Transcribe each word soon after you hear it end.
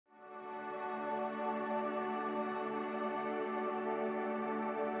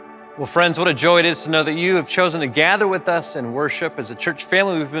Well, friends, what a joy it is to know that you have chosen to gather with us and worship. As a church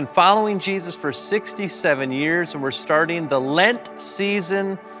family, we've been following Jesus for 67 years, and we're starting the Lent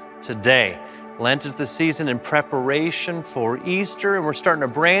season today. Lent is the season in preparation for Easter, and we're starting a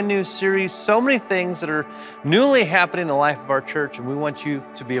brand new series. So many things that are newly happening in the life of our church, and we want you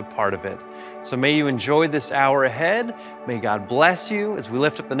to be a part of it. So may you enjoy this hour ahead. May God bless you as we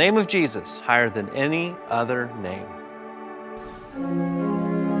lift up the name of Jesus higher than any other name.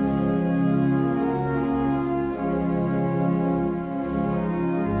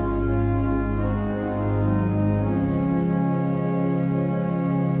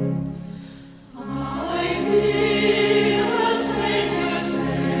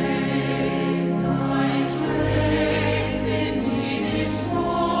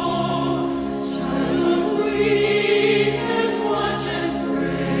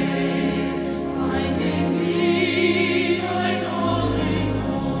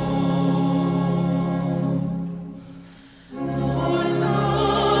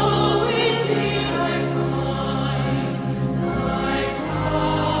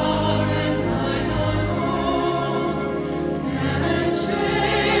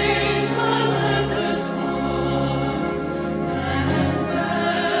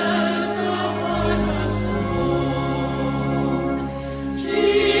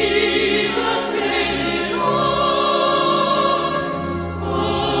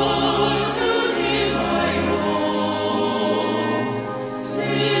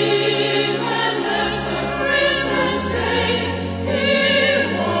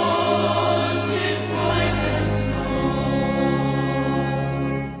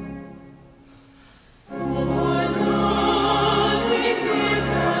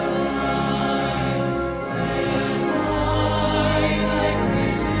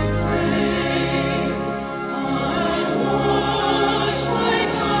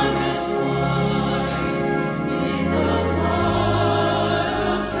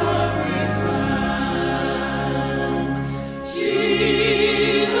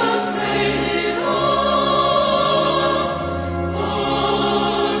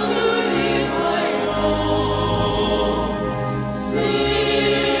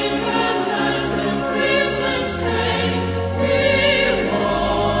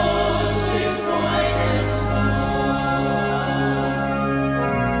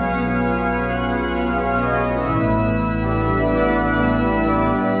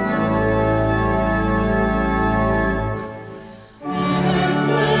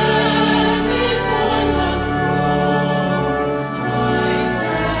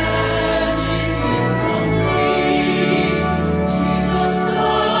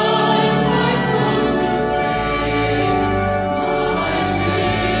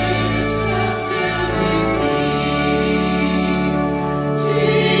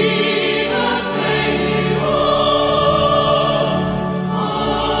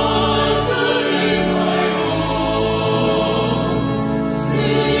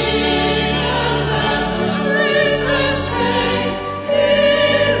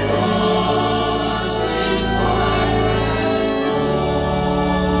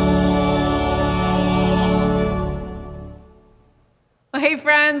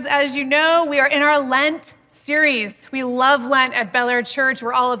 As you know, we are in our Lent series. We love Lent at Bel Air Church.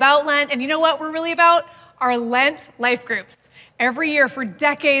 We're all about Lent. And you know what we're really about? Our Lent life groups. Every year for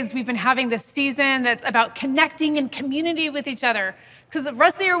decades, we've been having this season that's about connecting in community with each other. Because the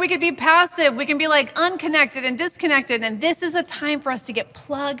rest of the year, we could be passive. We can be like unconnected and disconnected. And this is a time for us to get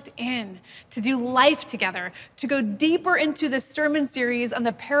plugged in, to do life together, to go deeper into this sermon series on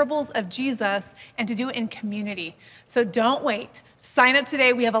the parables of Jesus, and to do it in community. So don't wait. Sign up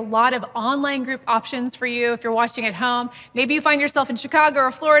today. We have a lot of online group options for you if you're watching at home. Maybe you find yourself in Chicago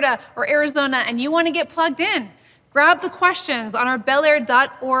or Florida or Arizona and you want to get plugged in. Grab the questions on our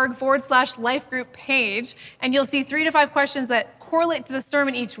belair.org/life group page, and you'll see 3 to 5 questions that correlate to the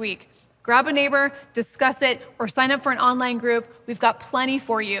sermon each week. Grab a neighbor, discuss it, or sign up for an online group. We've got plenty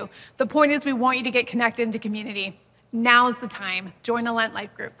for you. The point is we want you to get connected into community. Now's the time. Join a Lent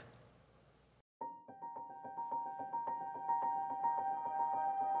life group.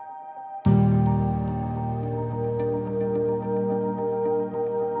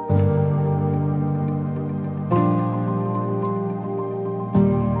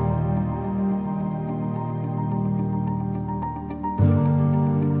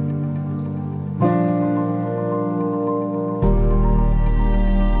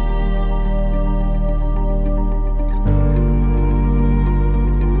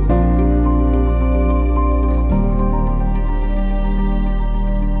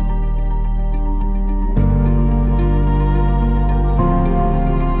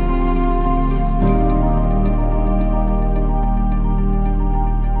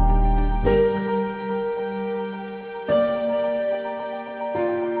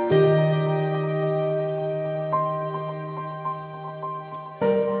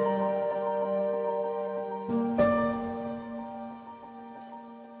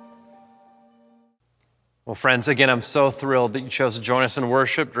 Well, friends, again, I'm so thrilled that you chose to join us in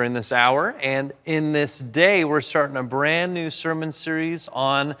worship during this hour. And in this day, we're starting a brand new sermon series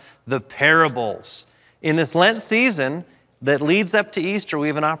on the parables. In this Lent season that leads up to Easter, we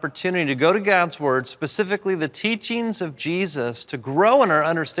have an opportunity to go to God's Word, specifically the teachings of Jesus, to grow in our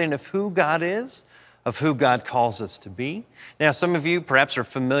understanding of who God is, of who God calls us to be. Now, some of you perhaps are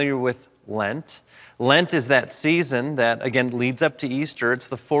familiar with Lent. Lent is that season that, again, leads up to Easter. It's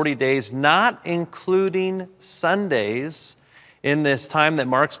the 40 days, not including Sundays, in this time that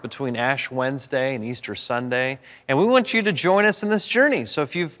marks between Ash Wednesday and Easter Sunday. And we want you to join us in this journey. So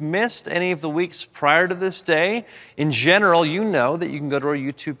if you've missed any of the weeks prior to this day, in general, you know that you can go to our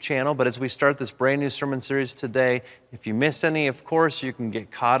YouTube channel. But as we start this brand new sermon series today, if you miss any, of course, you can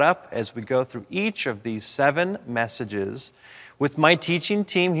get caught up as we go through each of these 7 messages. With my teaching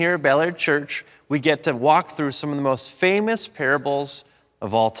team here at Bel Air Church, we get to walk through some of the most famous parables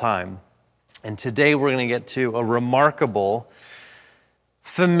of all time. And today we're going to get to a remarkable,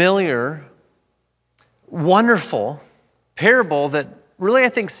 familiar, wonderful parable that really, I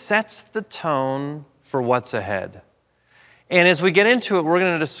think, sets the tone for what's ahead. And as we get into it, we're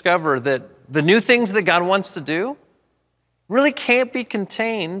going to discover that the new things that God wants to do really can't be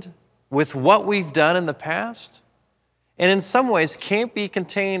contained with what we've done in the past. And in some ways, can't be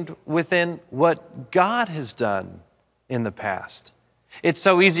contained within what God has done in the past. It's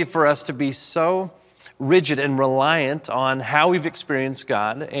so easy for us to be so rigid and reliant on how we've experienced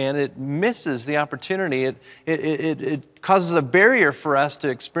God, and it misses the opportunity. It causes a barrier for us to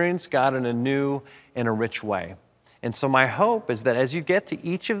experience God in a new and a rich way. And so my hope is that as you get to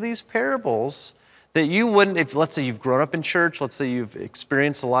each of these parables, that you wouldn't, if let's say you've grown up in church, let's say you've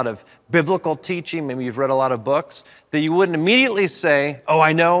experienced a lot of biblical teaching, maybe you've read a lot of books, that you wouldn't immediately say, oh,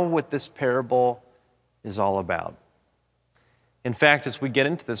 I know what this parable is all about. In fact, as we get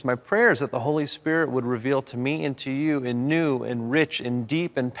into this, my prayer is that the Holy Spirit would reveal to me and to you in new and rich and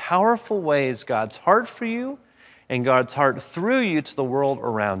deep and powerful ways God's heart for you and God's heart through you to the world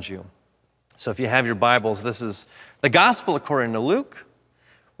around you. So if you have your Bibles, this is the Gospel according to Luke.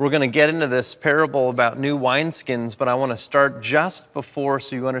 We're going to get into this parable about new wineskins, but I want to start just before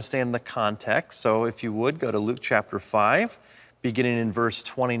so you understand the context. So if you would, go to Luke chapter 5, beginning in verse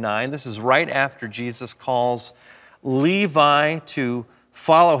 29. This is right after Jesus calls Levi to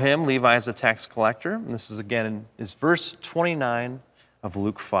follow him. Levi is a tax collector. And this is again is verse 29 of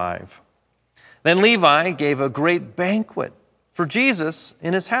Luke 5. Then Levi gave a great banquet for Jesus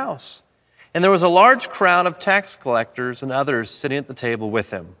in his house. And there was a large crowd of tax collectors and others sitting at the table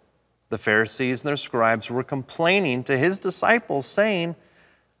with him. The Pharisees and their scribes were complaining to his disciples, saying,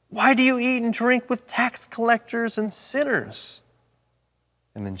 "Why do you eat and drink with tax collectors and sinners?"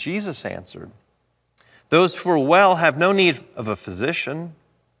 And then Jesus answered, "Those who are well have no need of a physician,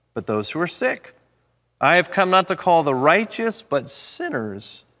 but those who are sick. I have come not to call the righteous, but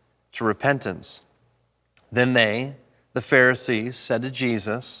sinners to repentance." Then they, the Pharisees, said to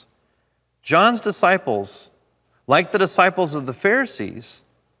Jesus, "John's disciples, like the disciples of the Pharisees,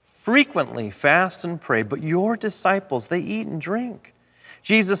 frequently fast and pray, but your disciples, they eat and drink."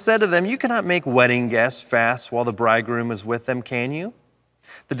 Jesus said to them, "You cannot make wedding guests fast while the bridegroom is with them, can you?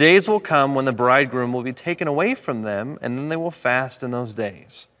 The days will come when the bridegroom will be taken away from them, and then they will fast in those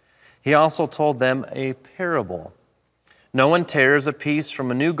days." He also told them a parable. "No one tears a piece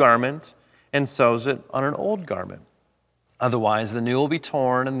from a new garment and sews it on an old garment. Otherwise, the new will be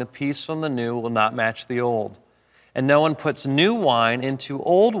torn, and the piece from the new will not match the old. And no one puts new wine into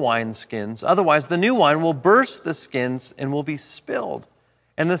old wineskins. Otherwise, the new wine will burst the skins and will be spilled,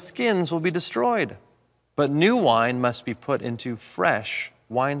 and the skins will be destroyed. But new wine must be put into fresh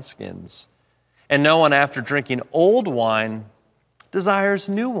wineskins. And no one, after drinking old wine, desires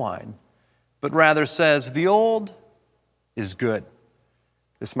new wine, but rather says, 'The old is good.'"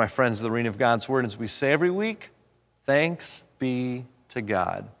 This, my friends, is the reading of God's word. As we say every week, thanks be to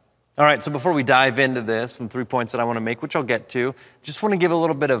God. All right, so before we dive into this and 3 points that I want to make, which I'll get to, just want to give a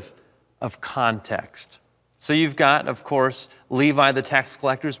little bit of context. So you've got, of course, Levi, the tax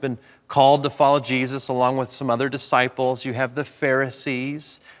collector, has been called to follow Jesus along with some other disciples. You have the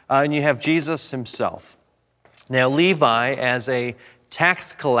Pharisees, and you have Jesus himself. Now, Levi, as a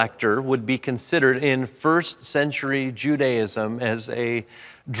tax collector, would be considered in first century Judaism as a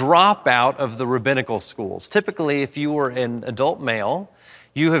dropout of the rabbinical schools. Typically, if you were an adult male,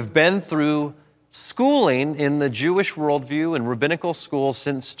 you have been through schooling in the Jewish worldview and rabbinical schools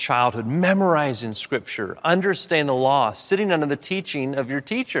since childhood, memorizing scripture, understanding the law, sitting under the teaching of your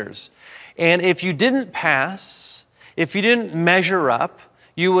teachers. And if you didn't pass, if you didn't measure up,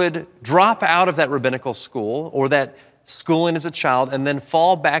 you would drop out of that rabbinical school or that schooling as a child and then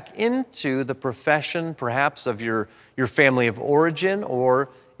fall back into the profession, perhaps of your family of origin, or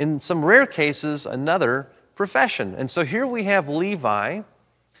in some rare cases, another profession. And so here we have Levi,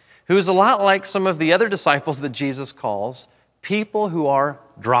 who is a lot like some of the other disciples that Jesus calls, people who are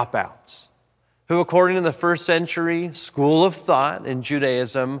dropouts, who according to the first century school of thought in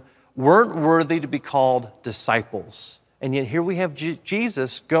Judaism weren't worthy to be called disciples. And yet here we have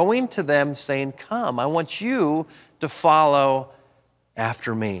Jesus going to them saying, come, I want you to follow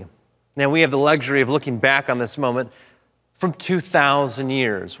after me. Now we have the luxury of looking back on this moment from 2,000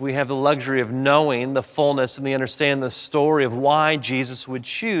 years. We have the luxury of knowing the fullness and the understanding the story of why Jesus would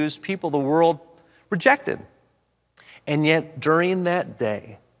choose people the world rejected. And yet during that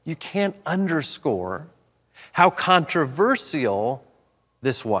day, you can't underscore how controversial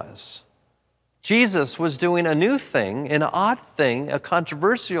this was. Jesus was doing a new thing, an odd thing, a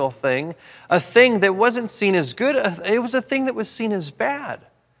controversial thing, a thing that wasn't seen as good. It was a thing that was seen as bad.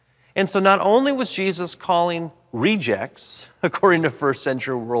 And so not only was Jesus calling rejects, according to first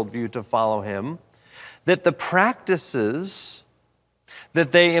century worldview, to follow him, that the practices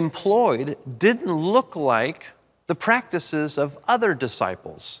that they employed didn't look like the practices of other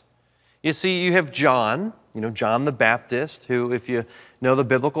disciples. You see, you have John, John the Baptist, who, if you know the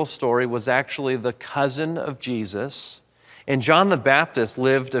biblical story, was actually the cousin of Jesus. And John the Baptist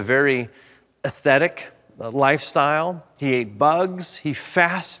lived a very ascetic lifestyle. He ate bugs, he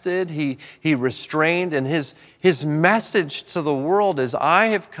fasted, he restrained, and his message to the world is, I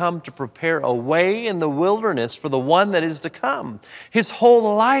have come to prepare a way in the wilderness for the one that is to come. His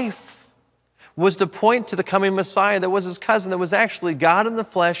whole life was to point to the coming Messiah that was his cousin, that was actually God in the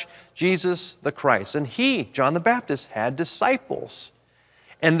flesh, Jesus the Christ. And he, John the Baptist, had disciples,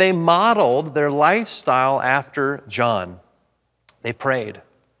 and they modeled their lifestyle after John. They prayed,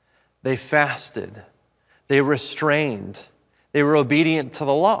 they fasted, they restrained, they were obedient to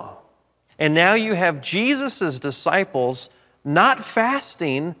the law. And now you have Jesus' disciples not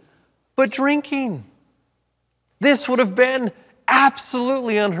fasting, but drinking. This would have been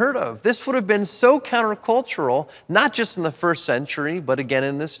absolutely unheard of. This would have been so countercultural, not just in the first century, but again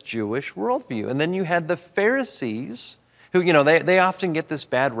in this Jewish worldview. And then you had the Pharisees, who, they often get this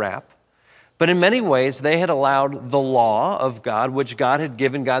bad rap. But in many ways, they had allowed the law of God, which God had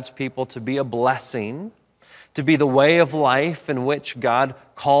given God's people to be a blessing, to be the way of life in which God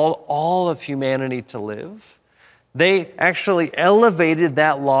called all of humanity to live. They actually elevated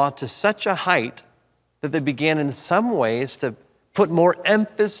that law to such a height that they began in some ways to put more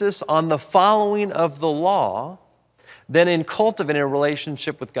emphasis on the following of the law than in cultivating a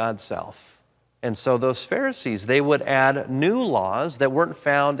relationship with God's self. And so those Pharisees, they would add new laws that weren't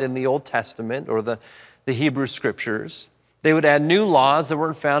found in the Old Testament or the Hebrew Scriptures. They would add new laws that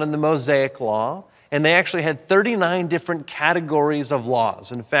weren't found in the Mosaic Law. And they actually had 39 different categories of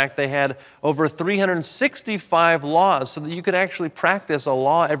laws. In fact, they had over 365 laws so that you could actually practice a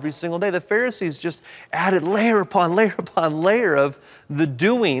law every single day. The Pharisees just added layer upon layer upon layer of the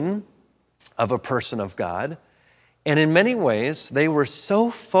doing of a person of God. And in many ways, they were so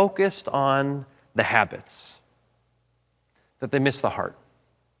focused on the habits that they missed the heart.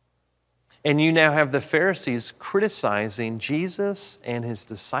 And you now have the Pharisees criticizing Jesus and his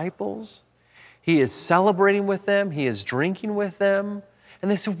disciples. He is celebrating with them. He is drinking with them.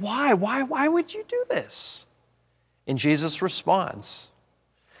 And they say, why? Why would you do this? And Jesus responds.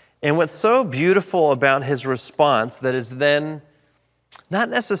 And what's so beautiful about his response that is then not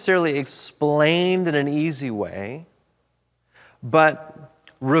necessarily explained in an easy way, but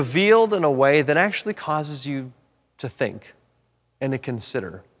revealed in a way that actually causes you to think and to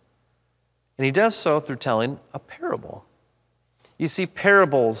consider. And he does so through telling a parable. You see,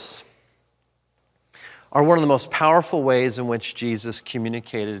 parables are one of the most powerful ways in which Jesus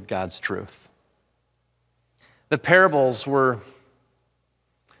communicated God's truth. The parables were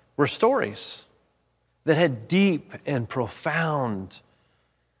stories that had deep and profound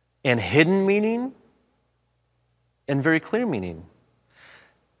and hidden meaning and very clear meaning.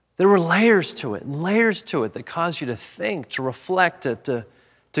 There were layers to it and layers to it that caused you to think, to reflect, to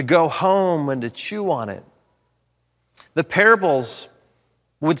go home and to chew on it. The parables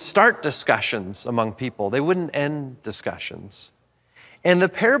would start discussions among people. They wouldn't end discussions. And the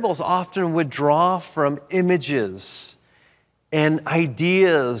parables often would draw from images and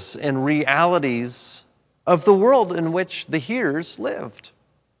ideas and realities of the world in which the hearers lived.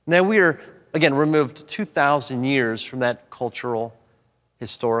 Now we are, again, removed 2,000 years from that cultural,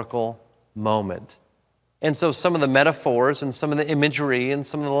 historical moment. And so some of the metaphors and some of the imagery and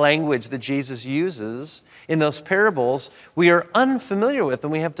some of the language that Jesus uses in those parables, we are unfamiliar with,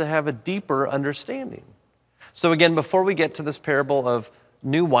 and we have to have a deeper understanding. So again, before we get to this parable of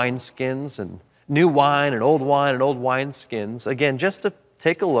new wineskins and new wine and old wineskins, again, just to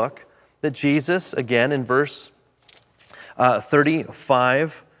take a look that Jesus, again, in verse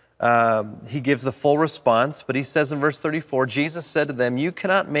 35, he gives the full response, but he says in verse 34, Jesus said to them, "You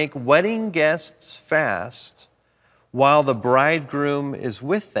cannot make wedding guests fast while the bridegroom is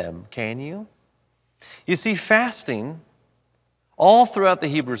with them, can you?" You see, fasting, all throughout the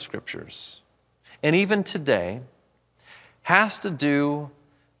Hebrew Scriptures, and even today, has to do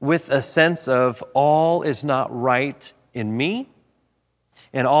with a sense of all is not right in me,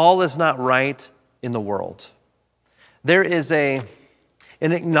 and all is not right in the world. There is an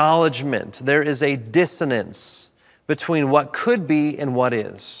acknowledgement, there is a dissonance between what could be and what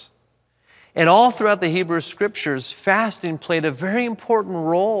is. And all throughout the Hebrew Scriptures, fasting played a very important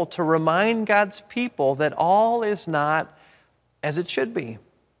role to remind God's people that all is not as it should be.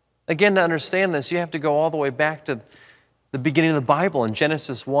 Again, to understand this, you have to go all the way back to the beginning of the Bible in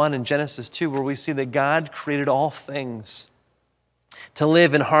Genesis 1 and Genesis 2, where we see that God created all things to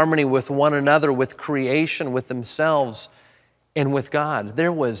live in harmony with one another, with creation, with themselves, and with God.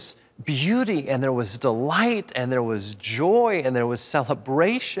 There was beauty, and there was delight, and there was joy, and there was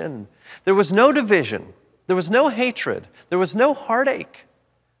celebration. There was no division. There was no hatred. There was no heartache.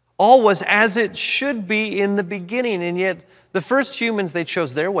 All was as it should be in the beginning, and yet the first humans, they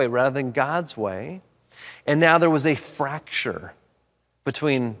chose their way rather than God's way. And now there was a fracture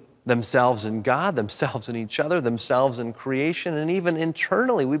between themselves and God, themselves and each other, themselves and creation, and even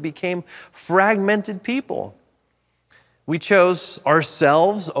internally we became fragmented people. We chose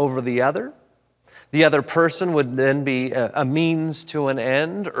ourselves over the other. The other person would then be a means to an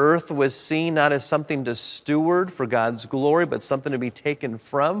end. Earth was seen not as something to steward for God's glory, but something to be taken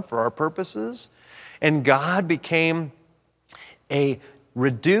from for our purposes. And God became a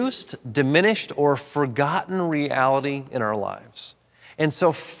reduced, diminished, or forgotten reality in our lives. And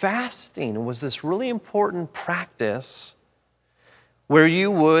so fasting was this really important practice where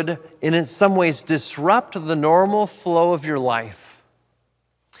you would, in some ways, disrupt the normal flow of your life.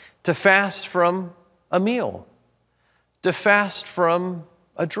 To fast from a meal, to fast from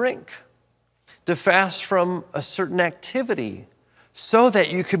a drink, to fast from a certain activity, so that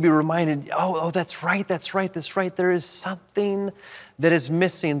you could be reminded, that's right. There is something that is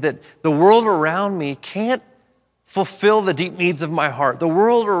missing, that the world around me can't fulfill the deep needs of my heart. The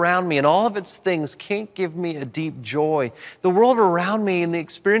world around me and all of its things can't give me a deep joy. The world around me and the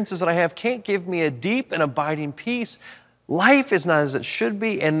experiences that I have can't give me a deep and abiding peace. Life is not as it should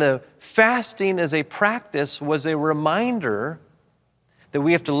be, and the fasting as a practice was a reminder that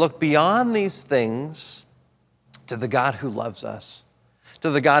we have to look beyond these things to the God who loves us, to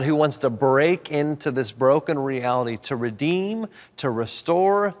the God who wants to break into this broken reality, to redeem, to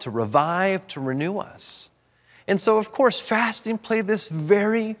restore, to revive, to renew us. And so, of course, fasting played this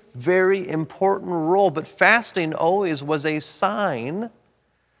very, very important role, but fasting always was a sign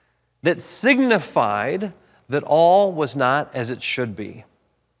that signified that all was not as it should be.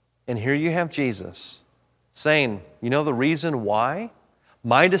 And here you have Jesus saying, you know the reason why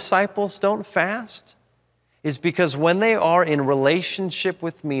my disciples don't fast is because when they are in relationship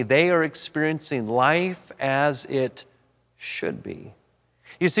with me, they are experiencing life as it should be.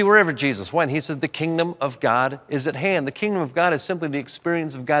 You see, wherever Jesus went, he said the kingdom of God is at hand. The kingdom of God is simply the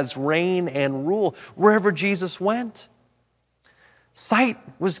experience of God's reign and rule. Wherever Jesus went, sight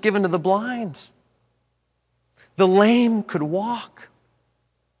was given to the blind. The lame could walk.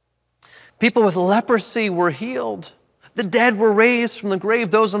 People with leprosy were healed. The dead were raised from the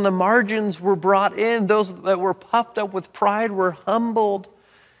grave. Those on the margins were brought in. Those that were puffed up with pride were humbled.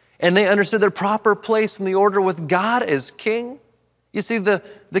 And they understood their proper place in the order with God as king. You see, the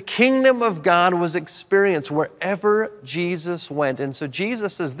kingdom of God was experienced wherever Jesus went. And so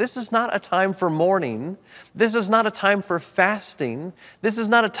Jesus says, this is not a time for mourning. This is not a time for fasting. This is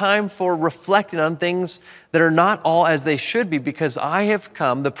not a time for reflecting on things that are not all as they should be, because I have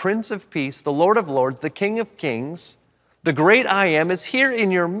come, the Prince of Peace, the Lord of Lords, the King of Kings, the great I Am is here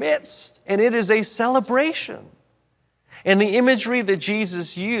in your midst, and it is a celebration. And the imagery that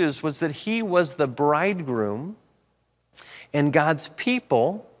Jesus used was that he was the bridegroom, and God's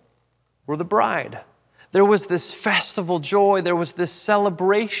people were the bride. There was this festival joy. There was this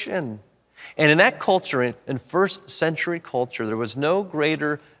celebration. And in that culture, in first century culture, there was no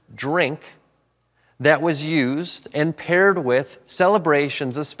greater drink that was used and paired with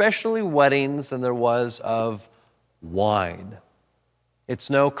celebrations, especially weddings, than there was of wine. It's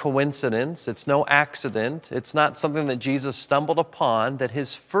no coincidence. It's no accident. It's not something that Jesus stumbled upon, that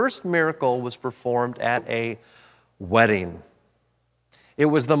his first miracle was performed at a wedding. It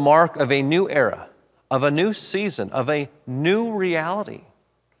was the mark of a new era, of a new season, of a new reality.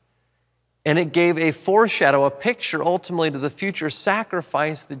 And it gave a foreshadow, a picture ultimately to the future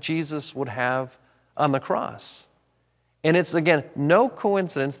sacrifice that Jesus would have on the cross. And it's, again, no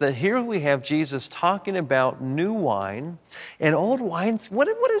coincidence that here we have Jesus talking about new wine and old wines. What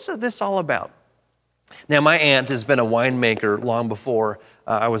is this all about? Now, my aunt has been a winemaker long before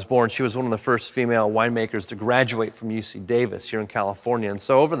I was born. She was one of the first female winemakers to graduate from UC Davis here in California. And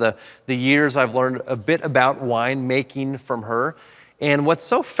so over the years, I've learned a bit about winemaking from her. And what's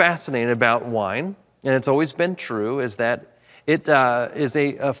so fascinating about wine, and it's always been true, is that it is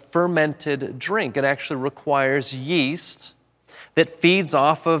a fermented drink. It actually requires yeast that feeds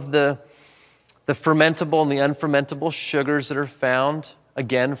off of the fermentable and the unfermentable sugars that are found,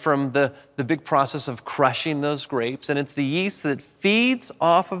 again, from the big process of crushing those grapes. And it's the yeast that feeds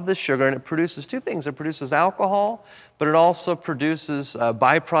off of the sugar, and it produces two things. It produces alcohol, but it also produces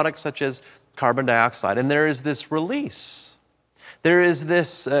byproducts such as carbon dioxide. And there is this release. There is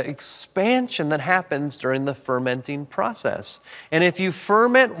this expansion that happens during the fermenting process. And if you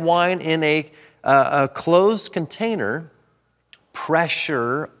ferment wine in a closed container,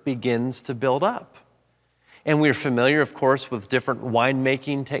 pressure begins to build up. And we're familiar, of course, with different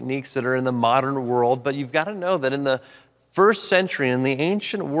winemaking techniques that are in the modern world, but you've got to know that in the first century, in the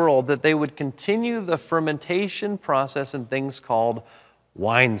ancient world, that they would continue the fermentation process in things called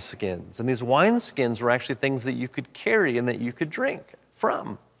wineskins. And these wineskins were actually things that you could carry and that you could drink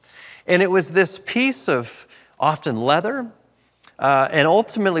from. And it was this piece of often leather. And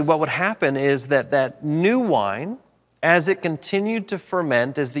ultimately what would happen is that new wine, as it continued to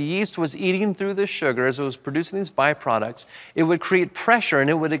ferment, as the yeast was eating through the sugar, as it was producing these byproducts, it would create pressure and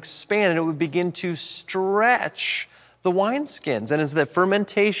it would expand and it would begin to stretch the wineskins. And as the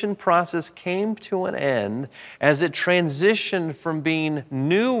fermentation process came to an end, as it transitioned from being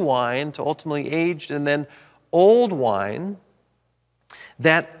new wine to ultimately aged and then old wine,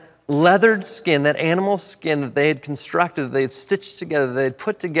 that leathered skin, that animal skin that they had constructed, that they had stitched together, that they had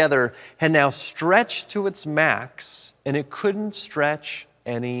put together, had now stretched to its max, and it couldn't stretch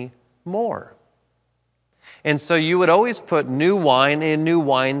any more. And so you would always put new wine in new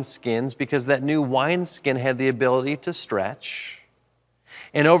wineskins because that new wineskin had the ability to stretch.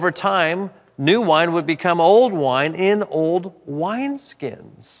 And over time, new wine would become old wine in old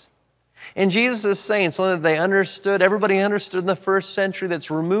wineskins. And Jesus is saying something that they understood, everybody understood in the first century,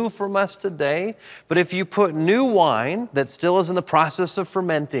 that's removed from us today. But if you put new wine that still is in the process of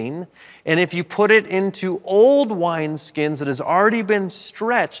fermenting, and if you put it into old wineskins that has already been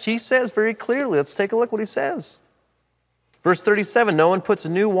stretched, he says very clearly, let's take a look what he says. Verse 37, no one puts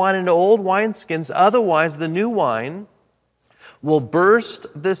new wine into old wineskins, otherwise the new wine will burst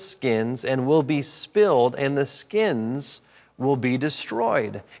the skins and will be spilled, and the skins will be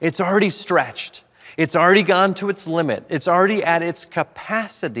destroyed. It's already stretched. It's already gone to its limit. It's already at its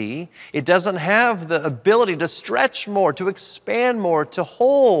capacity. It doesn't have the ability to stretch more, to expand more, to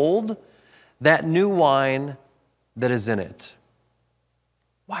hold that new wine that is in it.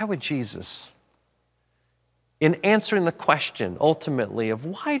 Why would Jesus, in answering the question ultimately of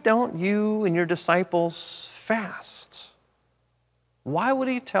why don't you and your disciples fast, why would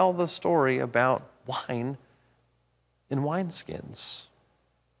he tell the story about wine in wineskins?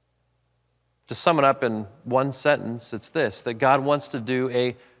 To sum it up in one sentence, it's this, that God wants to do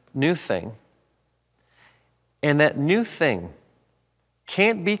a new thing, and that new thing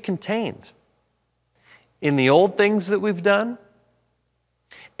can't be contained in the old things that we've done,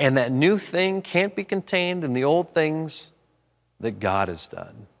 and that new thing can't be contained in the old things that God has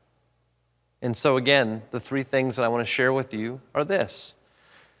done. And so again, the three things that I want to share with you are this: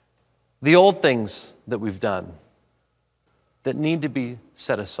 the old things that we've done that need to be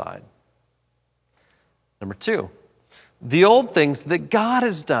set aside. Number two, the old things that God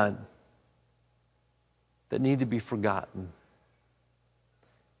has done that need to be forgotten.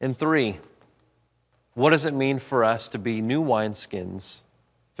 And three, what does it mean for us to be new wineskins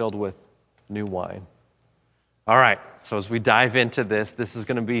filled with new wine? All right, so as we dive into this is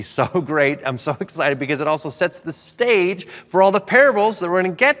going to be so great. I'm so excited because it also sets the stage for all the parables that we're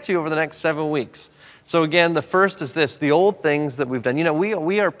going to get to over the next 7 weeks. So again, the first is this, the old things that we've done. You know,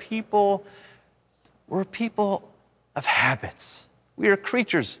 we are people, we're people of habits. We are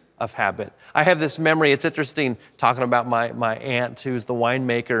creatures of habit. I have this memory, it's interesting, talking about my aunt who's the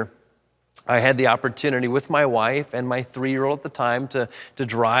winemaker. I had the opportunity with my wife and my 3-year-old at the time to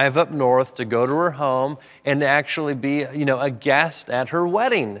drive up north, to go to her home, and to actually be, a guest at her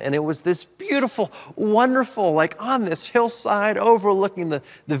wedding. And it was this beautiful, wonderful, like on this hillside overlooking the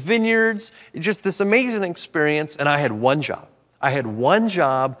vineyards, just this amazing experience. And I had one job. I had one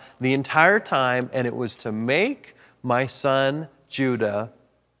job the entire time, and it was to make my son, Judah,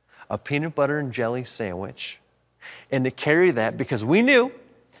 a peanut butter and jelly sandwich, and to carry that because we knew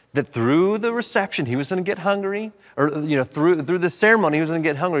that through the reception, he was going to get hungry, or through the ceremony, he was going to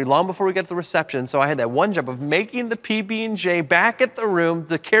get hungry long before we got to the reception. So I had that one job of making the PB&J back at the room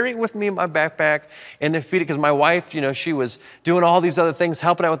to carry it with me in my backpack and to feed it because my wife, she was doing all these other things,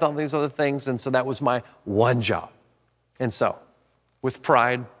 helping out with all these other things, and so that was my one job. And so, with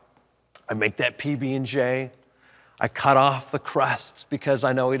pride, I make that PB&J. I cut off the crusts because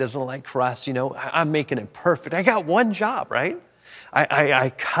I know he doesn't like crust. I'm making it perfect. I got one job, right?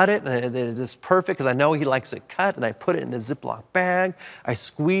 I cut it, and it is perfect because I know he likes it cut, and I put it in a Ziploc bag. I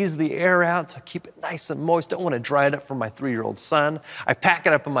squeeze the air out to keep it nice and moist. Don't want to dry it up for my 3-year-old son. I pack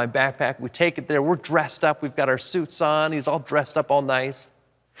it up in my backpack. We take it there. We're dressed up. We've got our suits on. He's all dressed up all nice.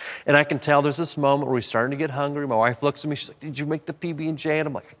 And I can tell there's this moment where he's starting to get hungry. My wife looks at me. She's like, did you make the PB&J? And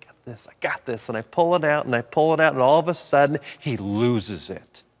I'm like, I got this. And I pull it out, and all of a sudden, he loses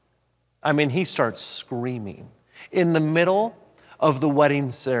it. I mean, he starts screaming in the middle of the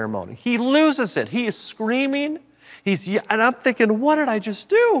wedding ceremony. He loses it. He is screaming. And I'm thinking, what did I just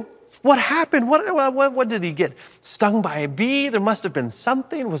do? What happened? What did he get? Stung by a bee? There must have been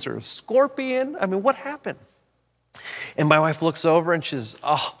something. Was there a scorpion? I mean, what happened? And my wife looks over and she says,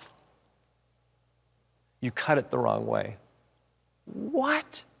 oh, you cut it the wrong way.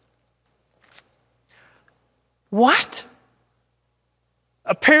 What? What?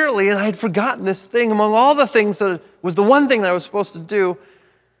 Apparently, and I had forgotten this thing among all the things that was the one thing that I was supposed to do.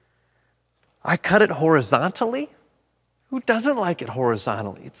 I cut it horizontally. Who doesn't like it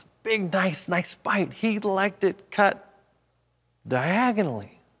horizontally? It's a big, nice bite. He liked it cut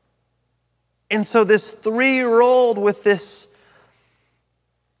diagonally. And so this 3-year-old with this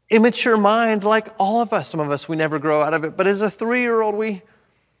immature mind, like all of us, some of us, we never grow out of it, but as a 3-year-old,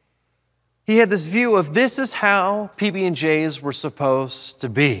 he had this view of this is how PB&Js were supposed to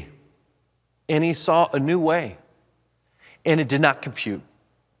be. And he saw a new way, and it did not compute.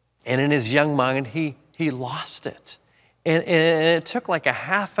 And in his young mind, he lost it. And it took like a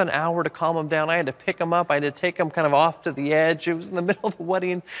half an hour to calm him down. I had to pick him up. I had to take him kind of off to the edge. It was in the middle of the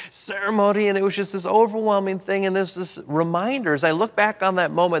wedding ceremony, and it was just this overwhelming thing. And there's this reminder, as I look back on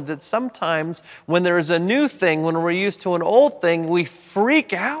that moment, that sometimes when there is a new thing, when we're used to an old thing, we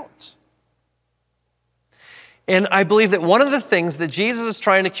freak out. And I believe that one of the things that Jesus is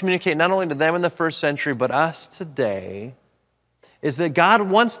trying to communicate, not only to them in the first century, but us today, is that God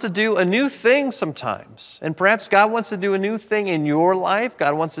wants to do a new thing sometimes. And perhaps God wants to do a new thing in your life.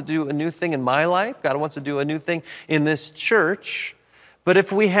 God wants to do a new thing in my life. God wants to do a new thing in this church. But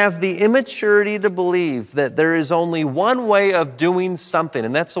if we have the immaturity to believe that there is only one way of doing something,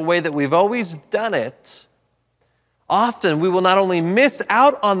 and that's the way that we've always done it, often we will not only miss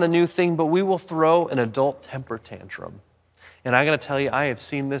out on the new thing, but we will throw an adult temper tantrum. And I'm going to tell you, I have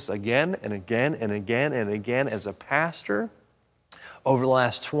seen this again and again and again and again as a pastor. Over the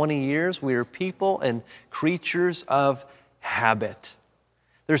last 20 years, we are people and creatures of habit.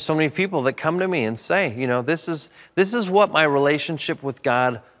 There's so many people that come to me and say, this is what my relationship with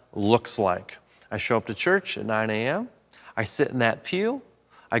God looks like. I show up to church at 9 a.m. I sit in that pew.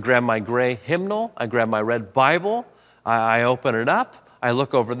 I grab my gray hymnal. I grab my red Bible. I open it up. I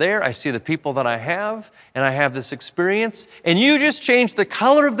look over there. I see the people that I have, and I have this experience. And you just changed the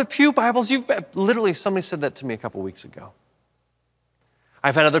color of the pew Bibles. Literally, somebody said that to me a couple weeks ago.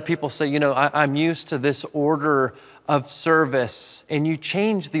 I've had other people say, I'm used to this order of service, and you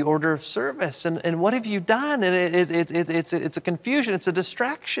changed the order of service. And what have you done? And it's a confusion. It's a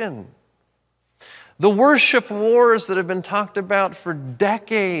distraction. The worship wars that have been talked about for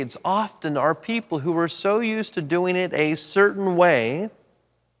decades often are people who are so used to doing it a certain way,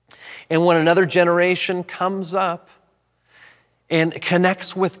 and when another generation comes up and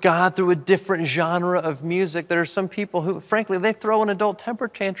connects with God through a different genre of music, there are some people who, frankly, they throw an adult temper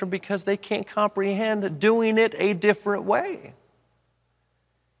tantrum because they can't comprehend doing it a different way.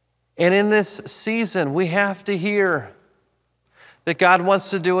 And in this season, we have to hear that God wants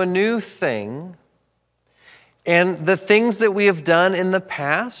to do a new thing. And the things that we have done in the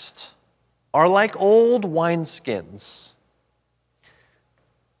past are like old wineskins.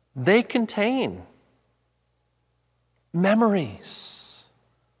 They contain memories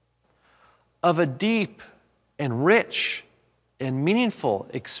of a deep and rich and meaningful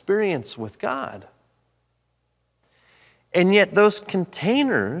experience with God. And yet those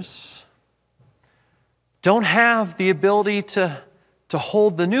containers don't have the ability to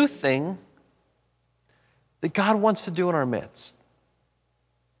hold the new thing that God wants to do in our midst.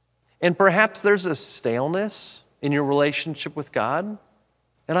 And perhaps there's a staleness in your relationship with God?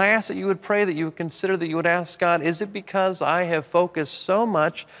 And I ask that you would pray, that you would consider, that you would ask God, is it because I have focused so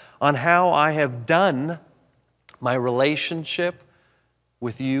much on how I have done my relationship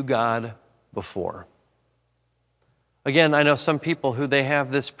with you, God, before? Again, I know some people who they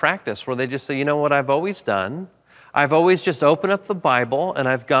have this practice where they just say, you know what I've always done? I've always just opened up the Bible and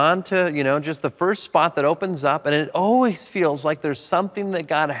I've gone to, just the first spot that opens up, and it always feels like there's something that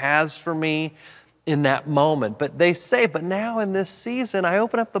God has for me in that moment. But they say, but now in this season, I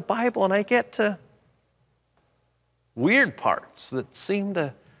open up the Bible and I get to weird parts that seem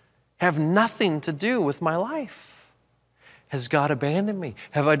to have nothing to do with my life. Has God abandoned me?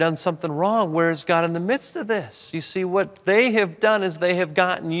 Have I done something wrong? Where is God in the midst of this? You see, what they have done is they have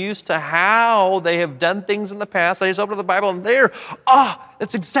gotten used to how they have done things in the past. I just open up the Bible and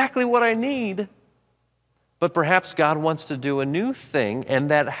that's exactly what I need. But perhaps God wants to do a new thing, and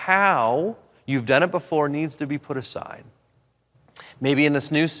that how you've done it before needs to be put aside. Maybe in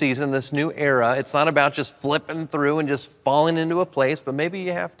this new season, this new era, it's not about just flipping through and just falling into a place, but maybe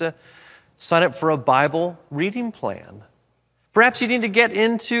you have to sign up for a Bible reading plan. Perhaps you need to get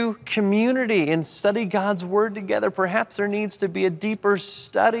into community and study God's Word together. Perhaps there needs to be a deeper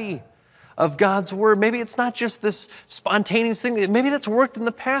study of God's Word. Maybe it's not just this spontaneous thing. Maybe that's worked in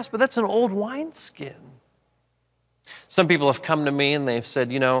the past, but that's an old wineskin. Some people have come to me and they've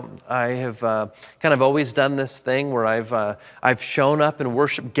said, I have kind of always done this thing where I've shown up in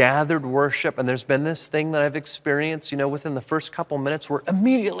worship, gathered worship, and there's been this thing that I've experienced, within the first couple minutes where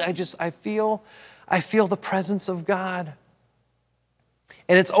immediately I feel the presence of God.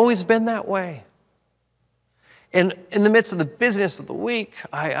 And it's always been that way. And in the midst of the busyness of the week,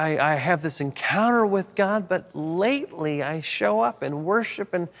 I have this encounter with God, but lately I show up in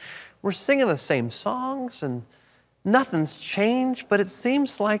worship and we're singing the same songs and nothing's changed, but it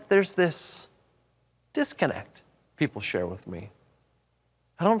seems like there's this disconnect people share with me.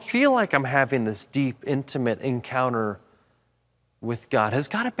 I don't feel like I'm having this deep, intimate encounter with God. Has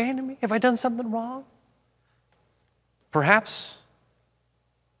God abandoned me? Have I done something wrong? Perhaps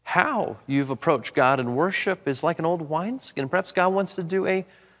how you've approached God in worship is like an old wineskin. Perhaps God wants to do a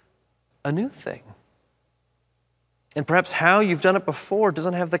new thing. And perhaps how you've done it before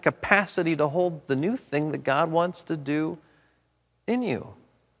doesn't have the capacity to hold the new thing that God wants to do in you.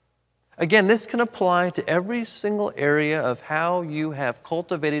 Again, this can apply to every single area of how you have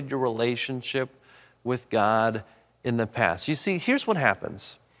cultivated your relationship with God in the past. You see, here's what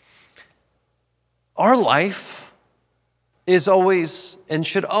happens. Our life is always and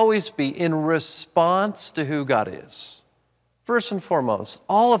should always be in response to who God is. First and foremost,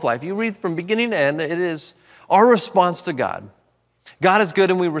 all of life, you read from beginning to end, it is our response to God. God is good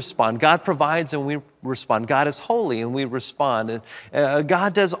and we respond. God provides and we respond. God is holy and we respond. And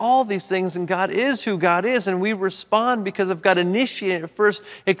God does all these things, and God is who God is, and we respond because of God initiating it first,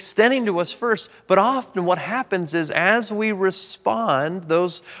 extending to us first. But often what happens is as we respond,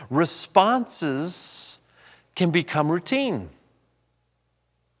 those responses can become routine.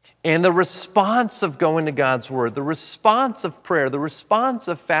 And the response of going to God's Word, the response of prayer, the response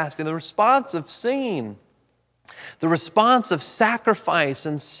of fasting, the response of singing, the response of sacrifice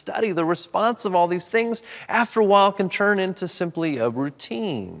and study, the response of all these things, after a while can turn into simply a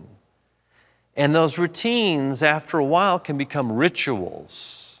routine. And those routines, after a while, can become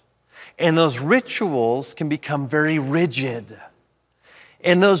rituals. And those rituals can become very rigid.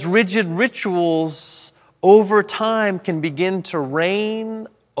 And those rigid rituals over time can begin to reign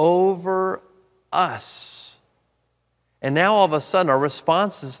over us. And now all of a sudden our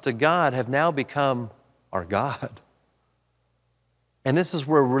responses to God have now become our God. And this is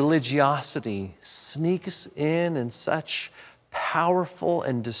where religiosity sneaks in such powerful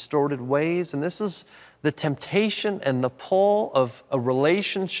and distorted ways. And this is the temptation and the pull of a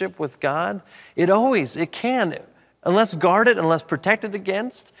relationship with God. It can, unless guarded, unless protected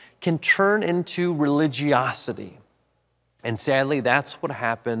against, can turn into religiosity. And sadly, that's what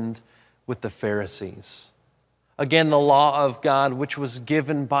happened with the Pharisees. Again, the law of God, which was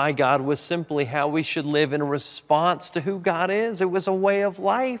given by God, was simply how we should live in response to who God is. It was a way of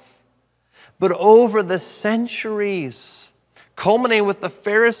life. But over the centuries, culminating with the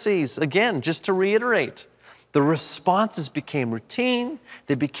Pharisees, again, just to reiterate, the responses became routine,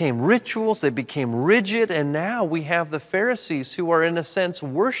 they became rituals, they became rigid, and now we have the Pharisees who are in a sense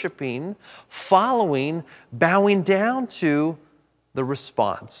worshiping, following, bowing down to the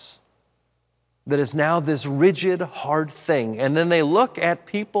response that is now this rigid, hard thing. And then they look at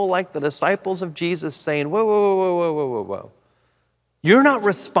people like the disciples of Jesus saying, whoa, whoa, whoa, whoa, whoa, whoa, whoa. You're not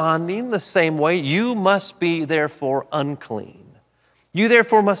responding the same way. You must be therefore unclean. You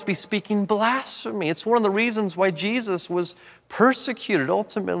therefore must be speaking blasphemy. It's one of the reasons why Jesus was persecuted,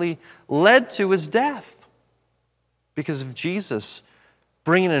 ultimately led to his death. Because of Jesus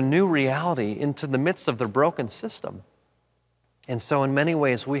bringing a new reality into the midst of their broken system. And so in many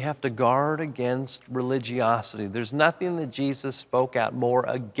ways, we have to guard against religiosity. There's nothing that Jesus spoke out more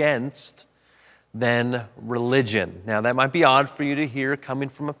against than religion. Now, that might be odd for you to hear coming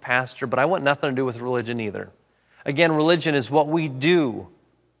from a pastor, but I want nothing to do with religion either. Again, religion is what we do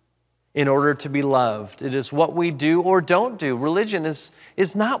in order to be loved. It is what we do or don't do. Religion is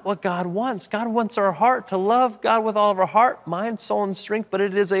not what God wants. God wants our heart to love God with all of our heart, mind, soul, and strength, but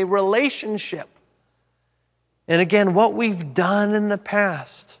it is a relationship. And again, what we've done in the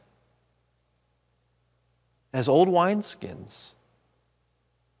past as old wineskins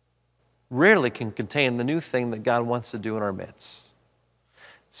rarely can contain the new thing that God wants to do in our midst.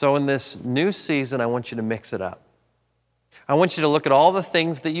 So in this new season, I want you to mix it up. I want you to look at all the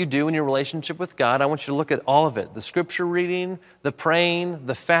things that you do in your relationship with God. I want you to look at all of it, the scripture reading, the praying,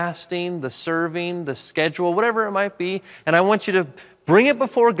 the fasting, the serving, the schedule, whatever it might be. And I want you to bring it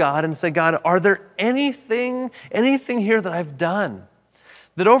before God and say, God, are there anything here that I've done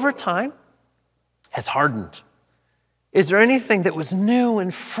that over time has hardened? Is there anything that was new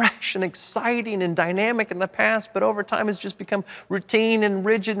and fresh and exciting and dynamic in the past, but over time has just become routine and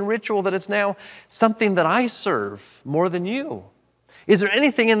rigid and ritual that is now something that I serve more than you? Is there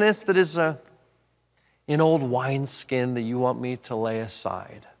anything in this that is an old wineskin that you want me to lay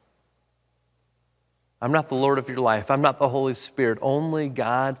aside? I'm not the Lord of your life. I'm not the Holy Spirit. Only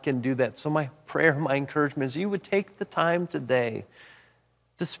God can do that. So my prayer, my encouragement is you would take the time today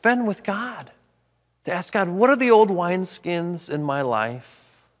to spend with God. To ask God, what are the old wineskins in my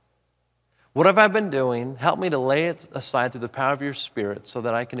life? What have I been doing? Help me to lay it aside through the power of your Spirit so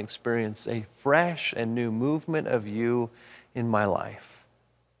that I can experience a fresh and new movement of you in my life.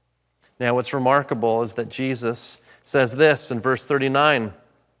 Now, what's remarkable is that Jesus says this in verse 39,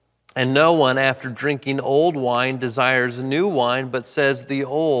 and no one after drinking old wine desires new wine, but says the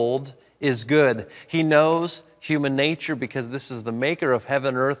old is good. He knows human nature because this is the maker of heaven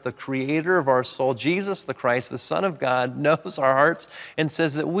and earth, the creator of our soul. Jesus the Christ, the Son of God, knows our hearts and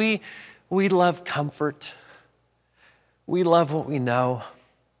says that we love comfort. We love what we know.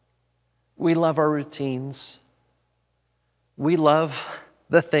 We love our routines. We love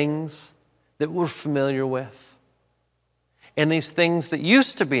the things that we're familiar with. And these things that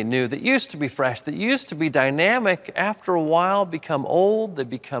used to be new, that used to be fresh, that used to be dynamic, after a while become old, they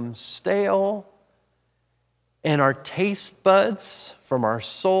become stale. And our taste buds from our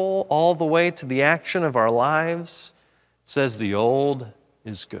soul all the way to the action of our lives says the old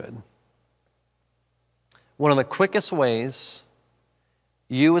is good. One of the quickest ways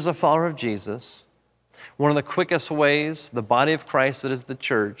you as a follower of Jesus, one of the quickest ways the body of Christ that is the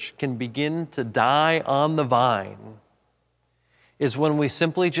church can begin to die on the vine is when we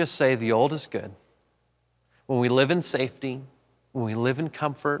simply just say the old is good. When we live in safety, when we live in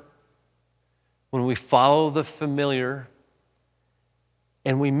comfort, when we follow the familiar,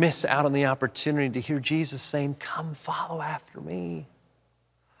 and we miss out on the opportunity to hear Jesus saying, come follow after me.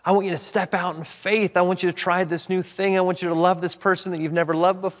 I want you to step out in faith. I want you to try this new thing. I want you to love this person that you've never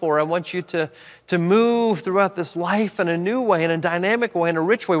loved before. I want you to move throughout this life in a new way, in a dynamic way, in a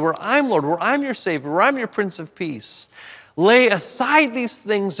rich way, where I'm Lord, where I'm your Savior, where I'm your Prince of Peace. Lay aside these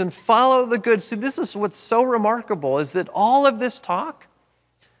things and follow the good. See, this is what's so remarkable, is that all of this talk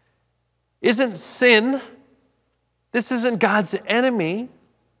isn't sin. This isn't God's enemy.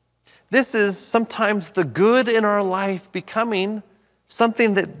 This is sometimes the good in our life becoming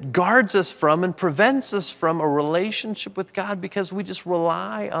something that guards us from and prevents us from a relationship with God because we just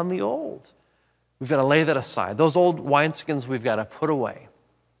rely on the old. We've got to lay that aside. Those old wineskins we've got to put away.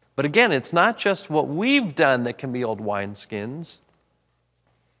 But again, it's not just what we've done that can be old wineskins.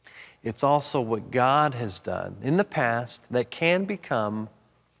 It's also what God has done in the past that can become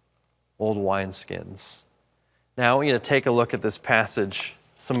old wineskins. Now, I want you to take a look at this passage.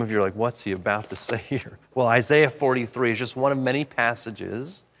 Some of you are like, what's he about to say here? Well, Isaiah 43 is just one of many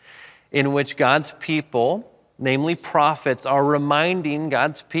passages in which God's people, namely prophets, are reminding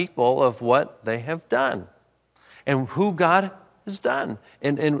God's people of what they have done and who God has done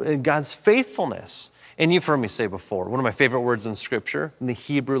and God's faithfulness. And you've heard me say before, one of my favorite words in Scripture in the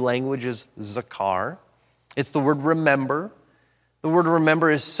Hebrew language is zakar. It's the word remember. The word remember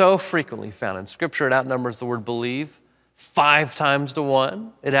is so frequently found in Scripture. It outnumbers the word believe 5 times to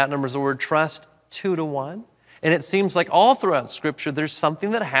 1. It outnumbers the word trust 2 to 1. And it seems like all throughout Scripture, there's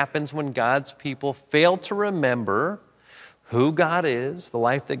something that happens when God's people fail to remember who God is, the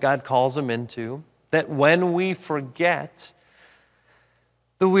life that God calls them into, that when we forget,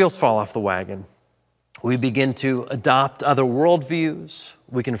 the wheels fall off the wagon. We begin to adopt other worldviews.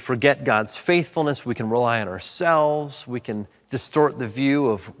 We can forget God's faithfulness. We can rely on ourselves. We can distort the view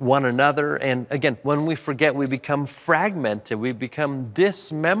of one another. And again, when we forget, we become fragmented. We become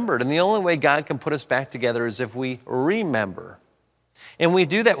dismembered. And the only way God can put us back together is if we remember. And we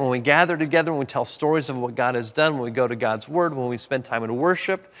do that when we gather together, when we tell stories of what God has done, when we go to God's Word, when we spend time in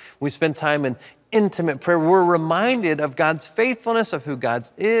worship, when we spend time in intimate prayer. We're reminded of God's faithfulness, of who God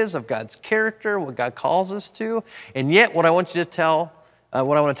is, of God's character, what God calls us to. And yet, what I want to tell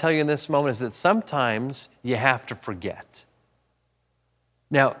you in this moment is that sometimes you have to forget.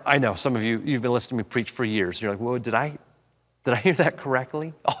 Now, I know some of you've been listening to me preach for years. You're like, well, did I hear that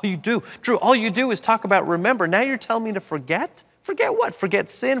correctly? All you do is talk about remember. Now you're telling me to forget? Forget what? Forget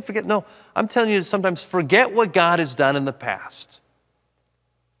sin? No, I'm telling you to sometimes forget what God has done in the past.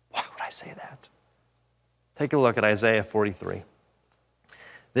 Why would I say that? Take a look at Isaiah 43.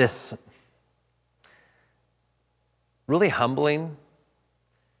 This really humbling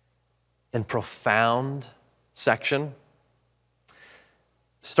and profound section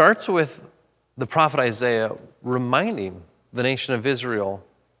starts with the prophet Isaiah reminding the nation of Israel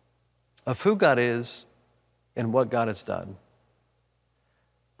of who God is and what God has done.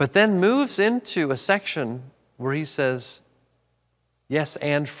 But then moves into a section where he says, yes,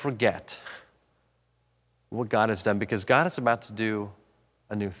 and forget what God has done, because God is about to do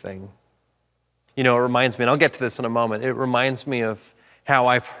a new thing. You know, it reminds me, and I'll get to this in a moment, it reminds me of how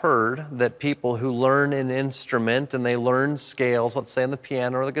I've heard that people who learn an instrument and they learn scales, let's say on the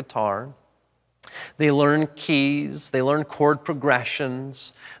piano or the guitar, they learn keys, they learn chord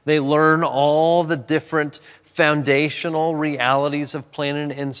progressions, they learn all the different foundational realities of playing an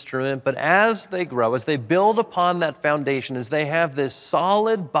instrument. But as they grow, as they build upon that foundation, as they have this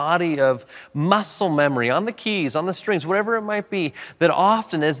solid body of muscle memory on the keys, on the strings, whatever it might be, that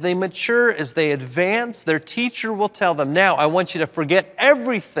often as they mature, as they advance, their teacher will tell them, now I want you to forget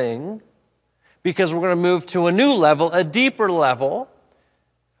everything because we're going to move to a new level, a deeper level,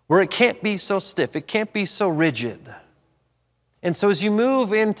 where it can't be so stiff, it can't be so rigid. And so as you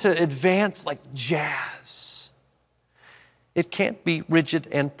move into advanced like jazz, it can't be rigid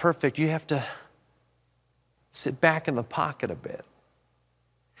and perfect. You have to sit back in the pocket a bit.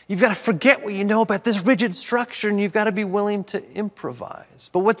 You've got to forget what you know about this rigid structure, and you've got to be willing to improvise.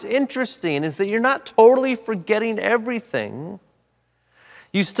 But what's interesting is that you're not totally forgetting everything.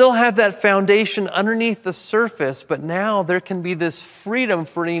 You still have that foundation underneath the surface, but now there can be this freedom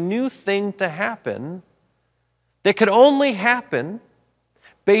for a new thing to happen that could only happen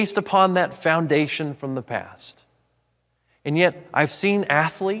based upon that foundation from the past. And yet, I've seen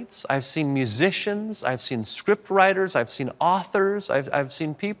athletes, I've seen musicians, I've seen script writers, I've seen authors, I've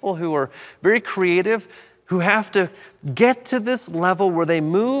seen people who are very creative who have to get to this level where they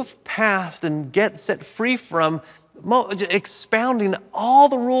move past and get set free from expounding all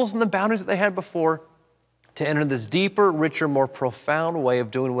the rules and the boundaries that they had before to enter this deeper, richer, more profound way of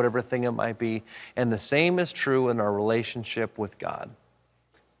doing whatever thing it might be. And the same is true in our relationship with God.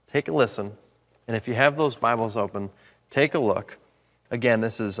 Take a listen, and if you have those Bibles open, take a look. Again,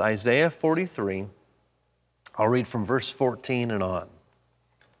 this is Isaiah 43. I'll read from verse 14 and on.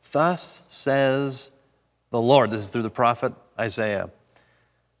 Thus says the Lord, this is through the prophet Isaiah,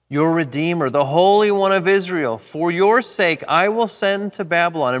 your Redeemer, the Holy One of Israel. For your sake, I will send to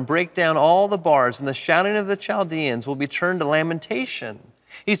Babylon and break down all the bars, and the shouting of the Chaldeans will be turned to lamentation.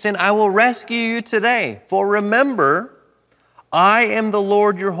 He's saying, I will rescue you today. For remember, I am the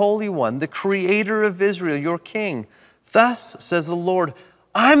Lord, your Holy One, the Creator of Israel, your King. Thus says the Lord,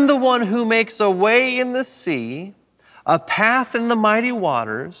 I'm the one who makes a way in the sea, a path in the mighty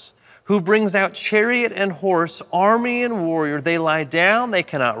waters, who brings out chariot and horse, army and warrior. They lie down, they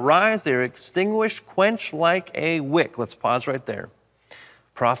cannot rise, they are extinguished, quenched like a wick. Let's pause right there.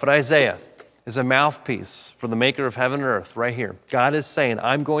 Prophet Isaiah is a mouthpiece for the maker of heaven and earth right here. God is saying,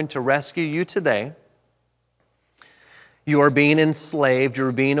 I'm going to rescue you today. You are being enslaved,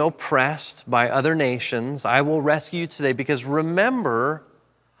 you're being oppressed by other nations. I will rescue you today because remember,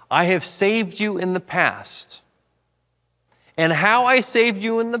 I have saved you in the past. And how I saved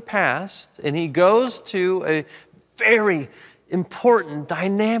you in the past, and he goes to a very important,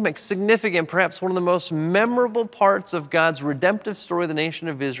 dynamic, significant, perhaps one of the most memorable parts of God's redemptive story of the nation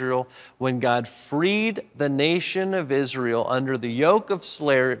of Israel, when God freed the nation of Israel under the yoke of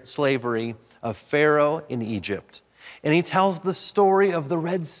slavery of Pharaoh in Egypt. And he tells the story of the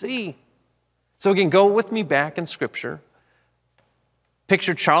Red Sea. So again, go with me back in Scripture.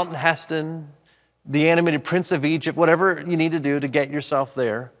 Picture Charlton Heston, the animated Prince of Egypt, whatever you need to do to get yourself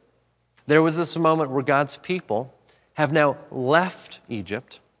there. There was this moment where God's people have now left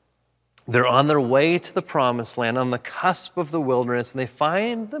Egypt. They're on their way to the promised land, on the cusp of the wilderness, and they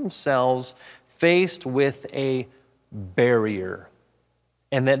find themselves faced with a barrier.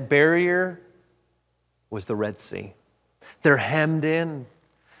 And that barrier was the Red Sea. They're hemmed in.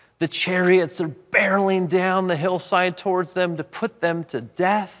 The chariots are barreling down the hillside towards them to put them to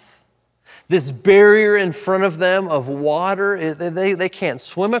death. This barrier in front of them of water, they can't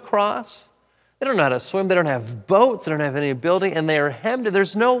swim across. They don't know how to swim. They don't have boats. They don't have any ability, and they are hemmed in.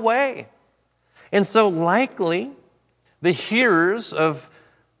 There's no way. And so likely, the hearers of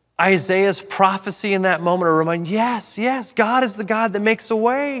Isaiah's prophecy in that moment are reminded, yes, God is the God that makes a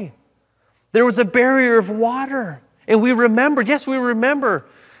way. There was a barrier of water. And we remember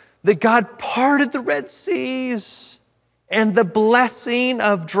that God parted the Red Seas, and the blessing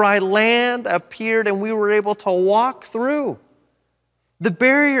of dry land appeared, and we were able to walk through. The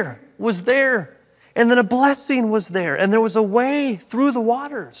barrier was there, and then a blessing was there, and there was a way through the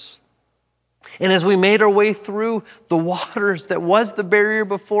waters. And as we made our way through the waters that was the barrier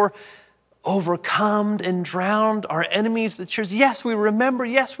before, overcome and drowned our enemies, the church, yes, we remember,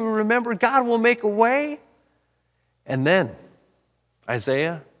 God will make a way. And then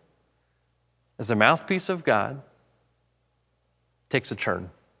Isaiah, as a mouthpiece of God, takes a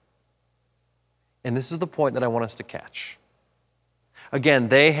turn. And this is the point that I want us to catch. Again,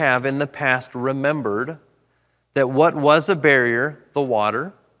 they have in the past remembered that what was a barrier, the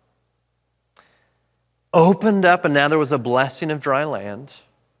water, opened up, and now there was a blessing of dry land.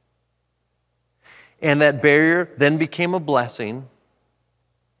 And that barrier then became a blessing.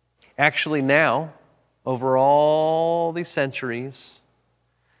 Actually now, over all these centuries,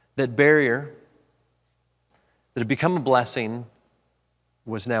 that barrier that had become a blessing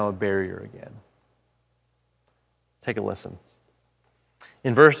was now a barrier again. Take a listen.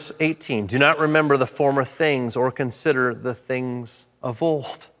 In verse 18, do not remember the former things or consider the things of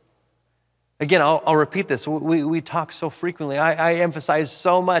old. Again, I'll repeat this. We talk so frequently. I emphasize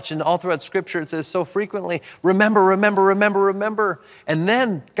so much, and all throughout Scripture it says so frequently, remember. And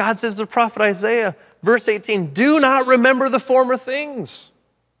then God says to the prophet Isaiah, verse 18, do not remember the former things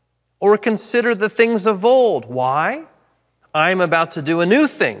or consider the things of old. Why? I'm about to do a new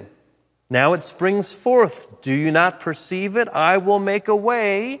thing. Now it springs forth. Do you not perceive it? I will make a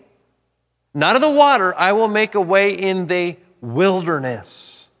way, not in the water, I will make a way in the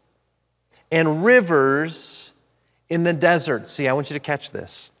wilderness and rivers in the desert. See, I want you to catch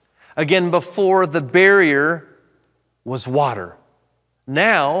this. Again, before the barrier was water.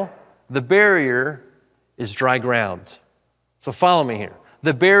 Now the barrier is dry ground. So follow me here.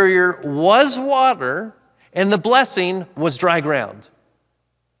 The barrier was water, and the blessing was dry ground.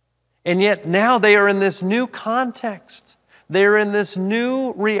 And yet now they are in this new context. They are in this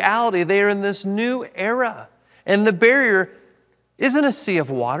new reality. They are in this new era. And the barrier isn't a sea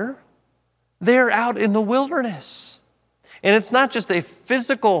of water. They're out in the wilderness. And it's not just a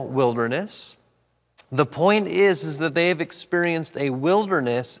physical wilderness. The point is that they have experienced a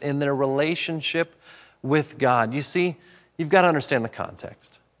wilderness in their relationship with God. You see, you've got to understand the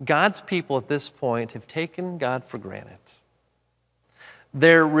context. God's people at this point have taken God for granted.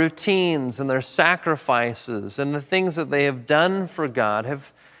 Their routines and their sacrifices and the things that they have done for God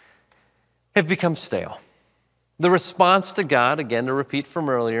have become stale. The response to God, again, to repeat from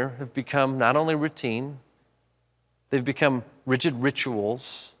earlier, have become not only routine, they've become rigid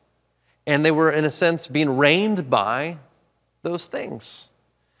rituals, and they were, in a sense, being reigned by those things.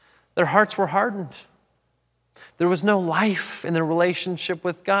 Their hearts were hardened. There was no life in their relationship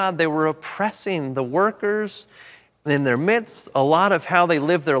with God. They were oppressing the workers in their midst. A lot of how they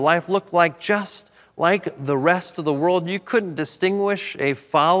lived their life looked like just like the rest of the world. You couldn't distinguish a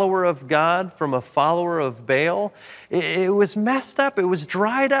follower of God from a follower of Baal. It was messed up. It was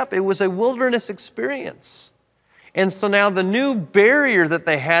dried up. It was a wilderness experience. And so now the new barrier that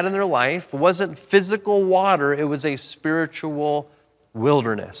they had in their life wasn't physical water. It was a spiritual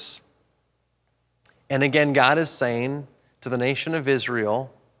wilderness. And again, God is saying to the nation of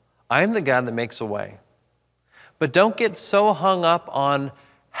Israel, I'm the God that makes a way. But don't get so hung up on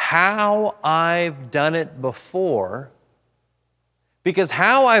how I've done it before, because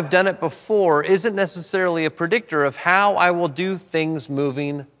how I've done it before isn't necessarily a predictor of how I will do things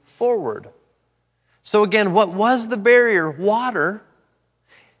moving forward. So again, what was the barrier? Water.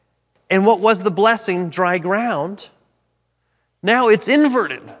 And what was the blessing? Dry ground. Now it's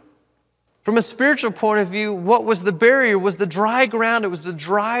inverted. From a spiritual point of view, what was the barrier was the dry ground. It was the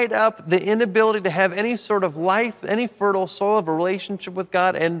dried up, the inability to have any sort of life, any fertile soil of a relationship with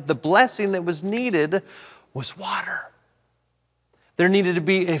God. And the blessing that was needed was water. There needed to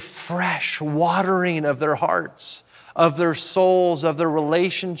be a fresh watering of their hearts, of their souls, of their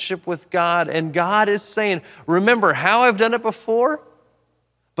relationship with God. And God is saying, remember how I've done it before?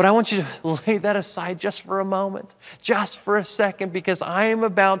 But I want you to lay that aside just for a moment, just for a second, because I am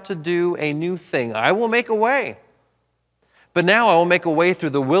about to do a new thing. I will make a way. But now I will make a way through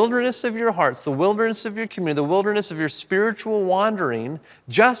the wilderness of your hearts, the wilderness of your community, the wilderness of your spiritual wandering,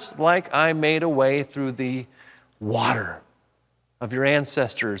 just like I made a way through the water of your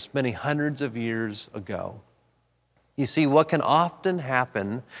ancestors many hundreds of years ago. You see, what can often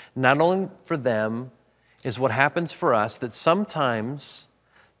happen, not only for them, is what happens for us, that sometimes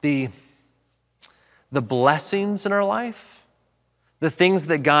the blessings in our life, the things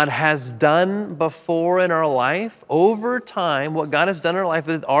that God has done before in our life, over time, what God has done in our life,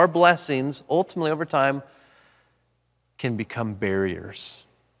 our blessings, ultimately over time, can become barriers.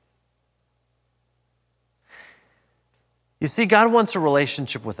 You see, God wants a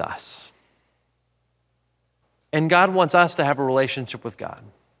relationship with us. And God wants us to have a relationship with God.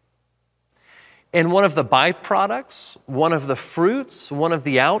 And one of the byproducts, one of the fruits, one of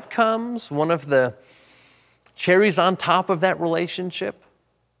the outcomes, one of the cherries on top of that relationship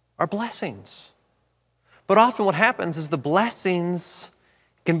are blessings. But often what happens is the blessings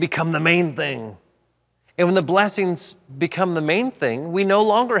can become the main thing. And when the blessings become the main thing, we no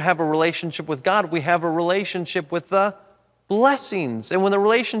longer have a relationship with God. We have a relationship with the blessings. And when the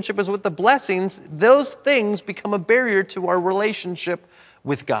relationship is with the blessings, those things become a barrier to our relationship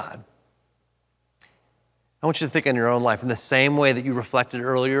with God. I want you to think in your own life in the same way that you reflected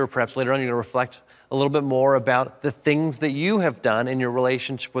earlier, or perhaps later on you're going to reflect a little bit more about the things that you have done in your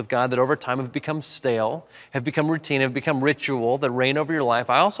relationship with God that over time have become stale, have become routine, have become ritual that reign over your life.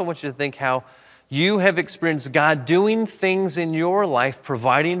 I also want you to think how you have experienced God doing things in your life,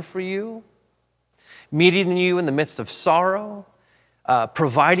 providing for you, meeting you in the midst of sorrow,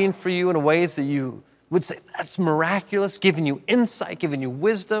 providing for you in ways that you would say, that's miraculous, giving you insight, giving you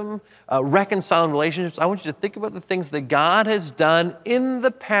wisdom, reconciling relationships. I want you to think about the things that God has done in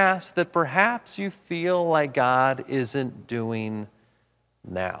the past that perhaps you feel like God isn't doing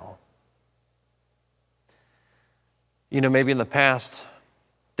now. You know, maybe in the past,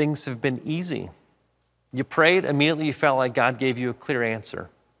 things have been easy. You prayed, immediately you felt like God gave you a clear answer.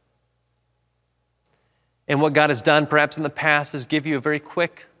 And what God has done perhaps in the past is give you a very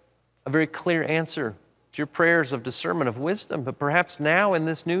quick, a very clear answer to your prayers of discernment, of wisdom. But perhaps now in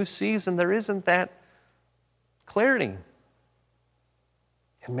this new season, there isn't that clarity.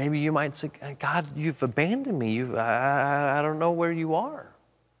 And maybe you might say, God, you've abandoned me. I don't know where you are.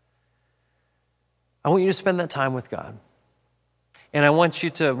 I want you to spend that time with God. And I want you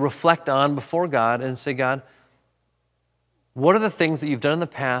to reflect on before God and say, God, what are the things that you've done in the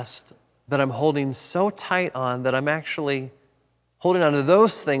past that I'm holding so tight on that I'm actually holding on to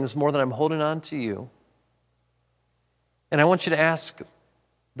those things more than I'm holding on to you? And I want you to ask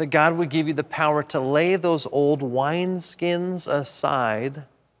that God would give you the power to lay those old wineskins aside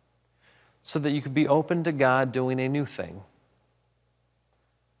so that you could be open to God doing a new thing.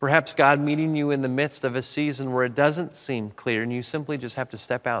 Perhaps God meeting you in the midst of a season where it doesn't seem clear and you simply just have to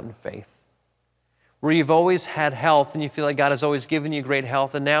step out in faith. Where you've always had health and you feel like God has always given you great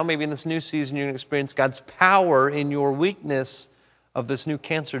health, and now maybe in this new season you're going to experience God's power in your weakness of this new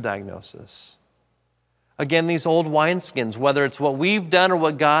cancer diagnosis. Again, these old wineskins, whether it's what we've done or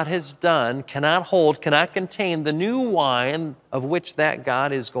what God has done, cannot hold, cannot contain the new wine of which that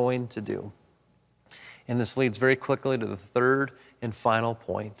God is going to do. And this leads very quickly to the third and final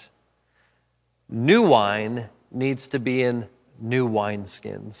point. New wine needs to be in new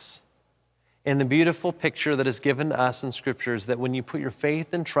wineskins. And the beautiful picture that is given to us in Scripture is that when you put your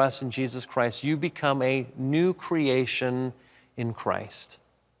faith and trust in Jesus Christ, you become a new creation in Christ.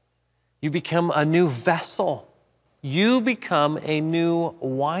 You become a new vessel. You become a new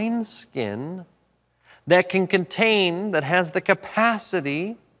wineskin that can contain, that has the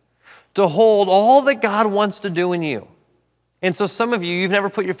capacity to hold all that God wants to do in you. And so some of you, you've never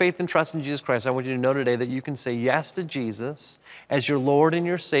put your faith and trust in Jesus Christ. I want you to know today that you can say yes to Jesus as your Lord and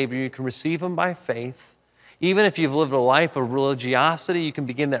your Savior. You can receive Him by faith. Even if you've lived a life of religiosity, you can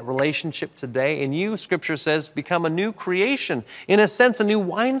begin that relationship today. And you, Scripture says, become a new creation. In a sense, a new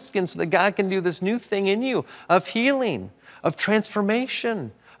wineskin so that God can do this new thing in you of healing, of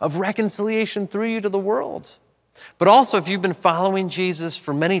transformation, of reconciliation through you to the world. But also, if you've been following Jesus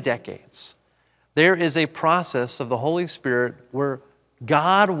for many decades, there is a process of the Holy Spirit where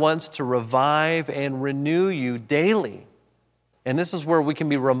God wants to revive and renew you daily. And this is where we can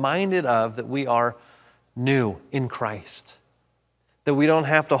be reminded of that we are new in Christ. That we don't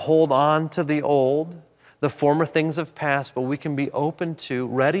have to hold on to the old, The former things have passed, but we can be open to,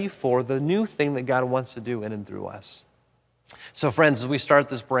 ready for the new thing that God wants to do in and through us. So friends, as we start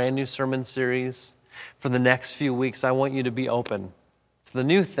this brand new sermon series, for the next few weeks, I want you to be open to the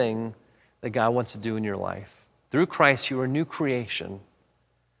new thing that God wants to do in your life. Through Christ, you are a new creation.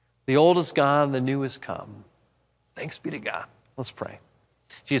 The old is gone, the new has come. Thanks be to God. Let's pray.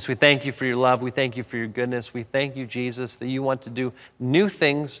 Jesus, we thank you for your love. We thank you for your goodness. We thank you, Jesus, that you want to do new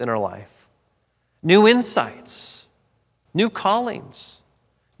things in our life. New insights, new callings,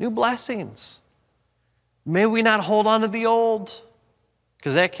 new blessings. May we not hold on to the old,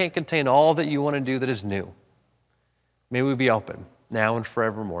 because that can't contain all that you want to do that is new. May we be open now and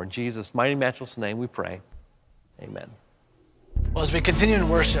forevermore. In Jesus' mighty, matchless name we pray. Amen. Well, as we continue in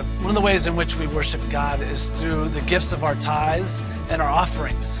worship, one of the ways in which we worship God is through the gifts of our tithes and our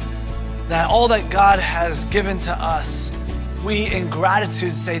offerings. That all that God has given to us, we in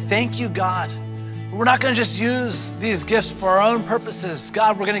gratitude say, thank you, God. We're not going to just use these gifts for our own purposes.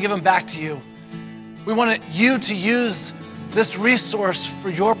 God, we're going to give them back to you. We want you to use this resource for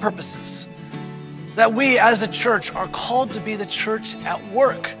your purposes. That we as a church are called to be the church at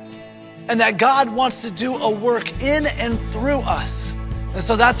work. And that God wants to do a work in and through us. And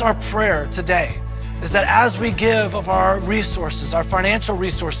so that's our prayer today, is that as we give of our resources, our financial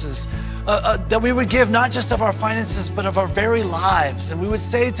resources, that we would give not just of our finances, but of our very lives. And we would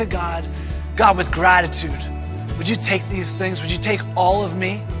say to God, God, with gratitude, would you take these things? Would you take all of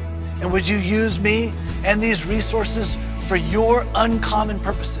me? And would you use me and these resources for your uncommon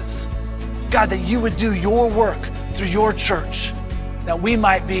purposes? God, that you would do your work through your church, that we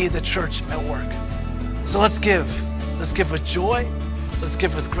might be the church at work. So let's give. Let's give with joy. Let's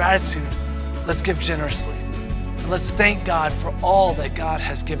give with gratitude. Let's give generously. And let's thank God for all that God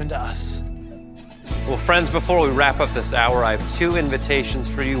has given to us. Well, friends, before we wrap up this hour, I have two invitations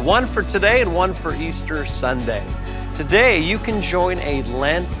for you, one for today and one for Easter Sunday. Today, you can join a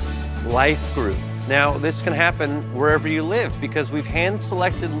Lent life group. Now, this can happen wherever you live because we've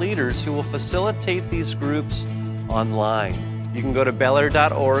hand-selected leaders who will facilitate these groups online. You can go to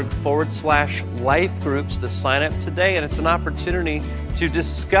bellaire.org/life groups to sign up today, and it's an opportunity to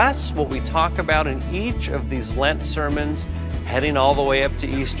discuss what we talk about in each of these Lent sermons heading all the way up to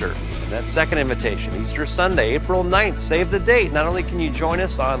Easter. And that second invitation, Easter Sunday, April 9th, save the date. Not only can you join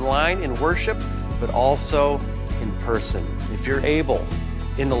us online in worship, but also in person. If you're able,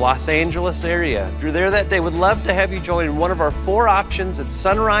 in the Los Angeles area, if you're there that day, would love to have you join in one of our four options at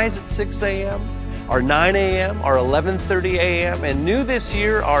sunrise at 6 a.m., our 9 a.m., our 11:30 a.m., and new this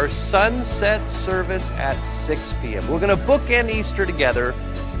year, our sunset service at 6 p.m. We're going to bookend Easter together.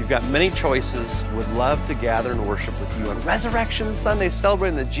 You've got many choices. Would love to gather and worship with you on Resurrection Sunday,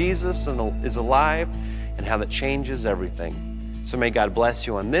 celebrating that Jesus is alive and how that changes everything. So may God bless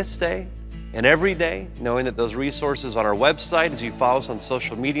you on this day and every day, knowing that those resources on our website, as you follow us on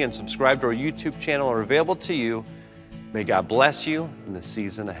social media and subscribe to our YouTube channel, are available to you. May God bless you in the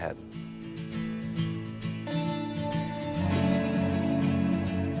season ahead.